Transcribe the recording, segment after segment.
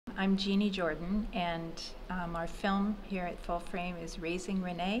I'm Jeanne Jordan, and our film here at Full Frame is Raising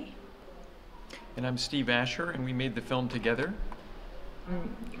Renee. And I'm Steve Ascher, and we made the film together.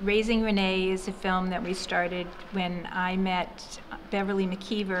 Raising Renee is a film that we started when I met Beverly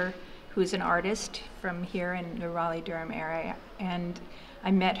McKeever, who's an artist from here in the Raleigh-Durham area. And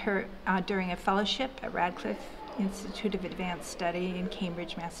I met her during a fellowship at Radcliffe Institute of Advanced Study in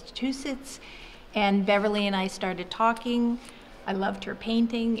Cambridge, Massachusetts. And Beverly and I started talking. I loved her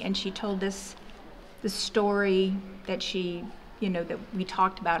painting, and she told us the story that that we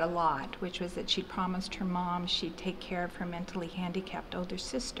talked about a lot, which was that she promised her mom she'd take care of her mentally handicapped older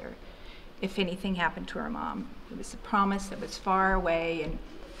sister if anything happened to her mom. It was a promise that was far away, and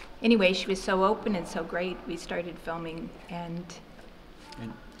anyway, she was so open and so great. We started filming, and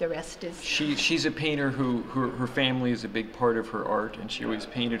the rest is... She's a painter who her family is a big part of her art, and she always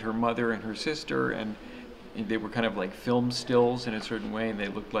painted her mother and her sister, and they were kind of like film stills in a certain way, and they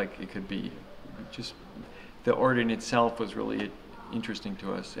looked like it could be just... The art in itself was really interesting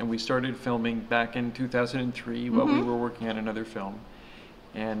to us. And we started filming back in 2003 while we were working on another film.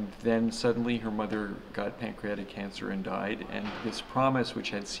 And then suddenly her mother got pancreatic cancer and died, and this promise, which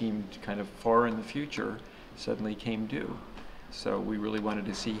had seemed kind of far in the future, suddenly came due. So we really wanted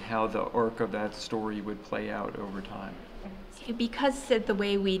to see how the arc of that story would play out over time. Because of the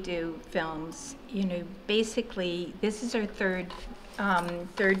way we do films, basically this is our third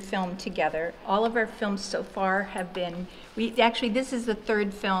film together. All of our films so far have been, this is the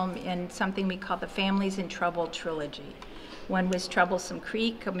third film in something we call the Families in Trouble trilogy. One was Troublesome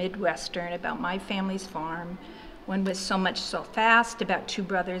Creek, a Midwestern about my family's farm. One was So Much So Fast, about two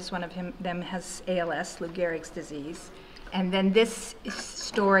brothers. One of them has ALS, Lou Gehrig's disease. And then this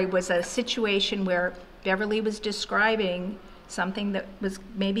story was a situation where Beverly was describing something that was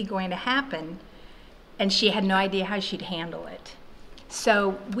maybe going to happen, and she had no idea how she'd handle it.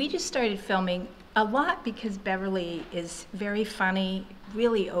 So we just started filming a lot because Beverly is very funny,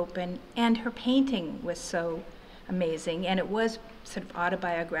 really open, and her painting was so amazing, and it was sort of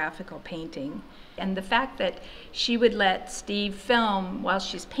autobiographical painting. And the fact that she would let Steve film while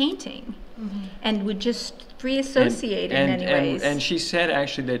she's painting and would just free associate in many ways. And she said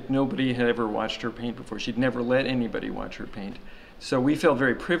actually that nobody had ever watched her paint before. She'd never let anybody watch her paint. So we felt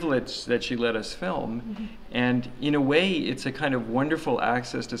very privileged that she let us film. And in a way, it's a kind of wonderful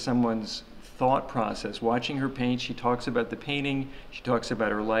access to someone's thought process. Watching her paint, she talks about the painting, she talks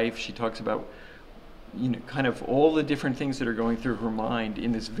about her life, she talks about kind of all the different things that are going through her mind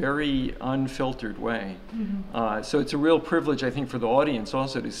in this very unfiltered way. So it's a real privilege, I think, for the audience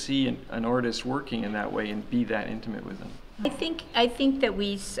also to see an artist working in that way and be that intimate with them. I think that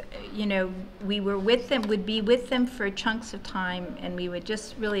we were with them, would be with them for chunks of time, and we would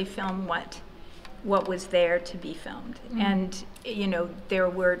just really film what was there to be filmed. And there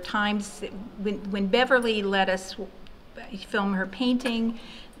were times when Beverly let us film her painting.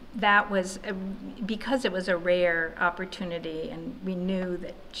 That was because it was a rare opportunity, and we knew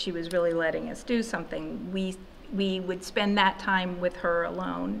that she was really letting us do something. We would spend that time with her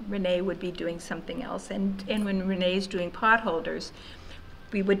alone. Renee would be doing something else, and when Renee's doing potholders,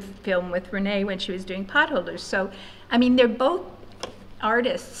 we would film with Renee when she was doing potholders. So, I mean, they're both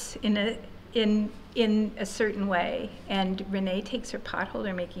artists in a certain way, and Renee takes her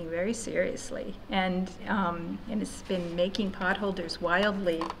potholder making very seriously, and has been making potholders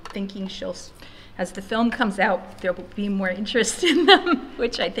wildly, thinking as the film comes out, there will be more interest in them,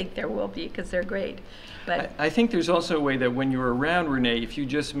 which I think there will be because they're great. But I think there's also a way that when you're around Renee, if you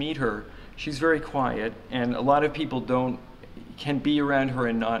just meet her, she's very quiet, and a lot of people can be around her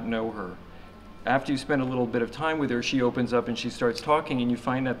and not know her. After you spend a little bit of time with her, she opens up and she starts talking, and you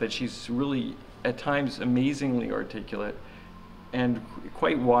find out that she's really, at times, amazingly articulate and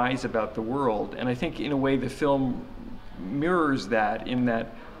quite wise about the world. And I think in a way the film mirrors that, in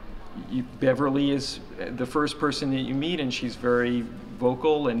that Beverly is the first person that you meet, and she's very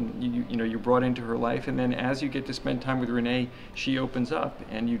vocal, and you're brought into her life, and then as you get to spend time with Renee, she opens up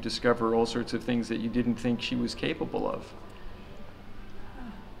and you discover all sorts of things that you didn't think she was capable of.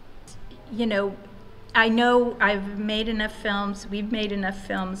 I know I've made enough films, we've made enough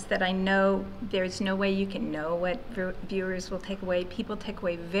films that I know there's no way you can know what viewers will take away. People take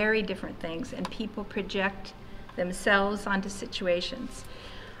away very different things, and people project themselves onto situations.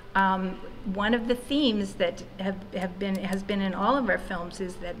 One of the themes that has been in all of our films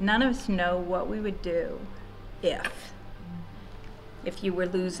is that none of us know what we would do if you were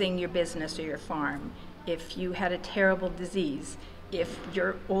losing your business or your farm, if you had a terrible disease, if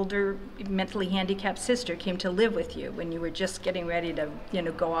your older mentally handicapped sister came to live with you when you were just getting ready to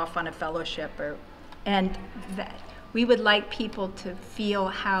go off on a fellowship, and that we would like people to feel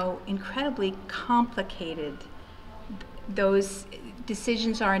how incredibly complicated those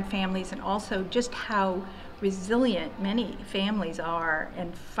decisions are in families, and also just how resilient many families are,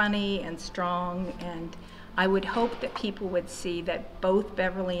 and funny and strong. And I would hope that people would see that both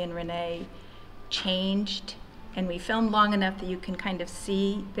Beverly and Renee changed, and we filmed long enough that you can kind of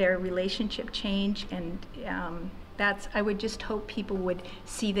see their relationship change, and I would just hope people would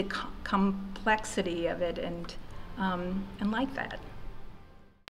see the complexity of it and like that.